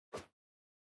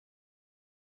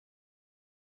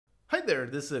Hi there,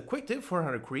 this is a quick tip for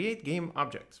how to create game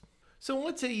objects. So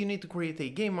let's say you need to create a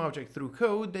game object through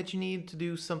code that you need to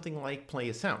do something like play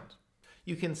a sound.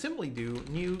 You can simply do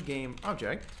new game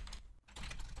object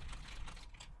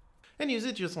and use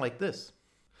it just like this.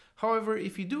 However,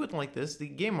 if you do it like this, the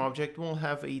game object will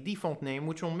have a default name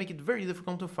which will make it very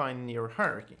difficult to find in your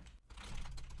hierarchy.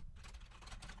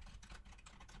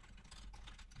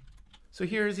 So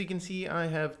here, as you can see, I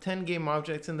have 10 game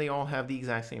objects and they all have the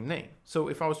exact same name. So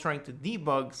if I was trying to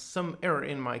debug some error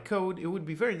in my code, it would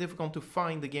be very difficult to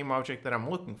find the game object that I'm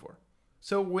looking for.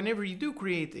 So whenever you do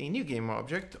create a new game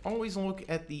object, always look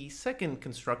at the second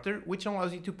constructor, which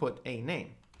allows you to put a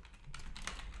name.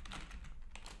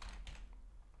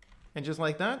 And just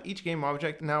like that, each game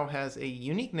object now has a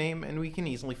unique name and we can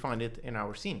easily find it in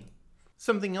our scene.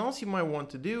 Something else you might want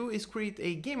to do is create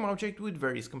a game object with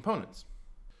various components.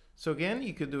 So again,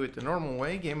 you could do it the normal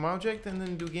way, game object, and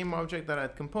then do game object that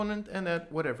add component and add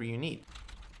whatever you need.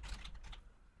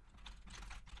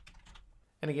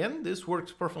 And again, this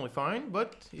works perfectly fine,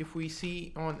 but if we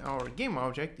see on our game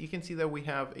object, you can see that we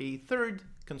have a third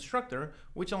constructor,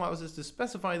 which allows us to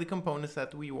specify the components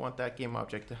that we want that game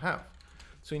object to have.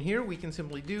 So in here, we can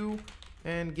simply do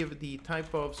and give it the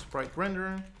type of sprite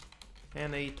render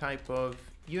and a type of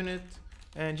unit.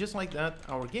 And just like that,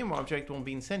 our game object will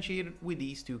be instantiated with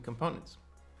these two components.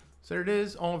 So there it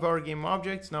is, all of our game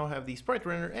objects now have the sprite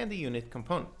render and the unit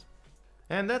component.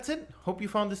 And that's it. Hope you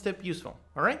found this tip useful.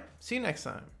 Alright, see you next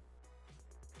time.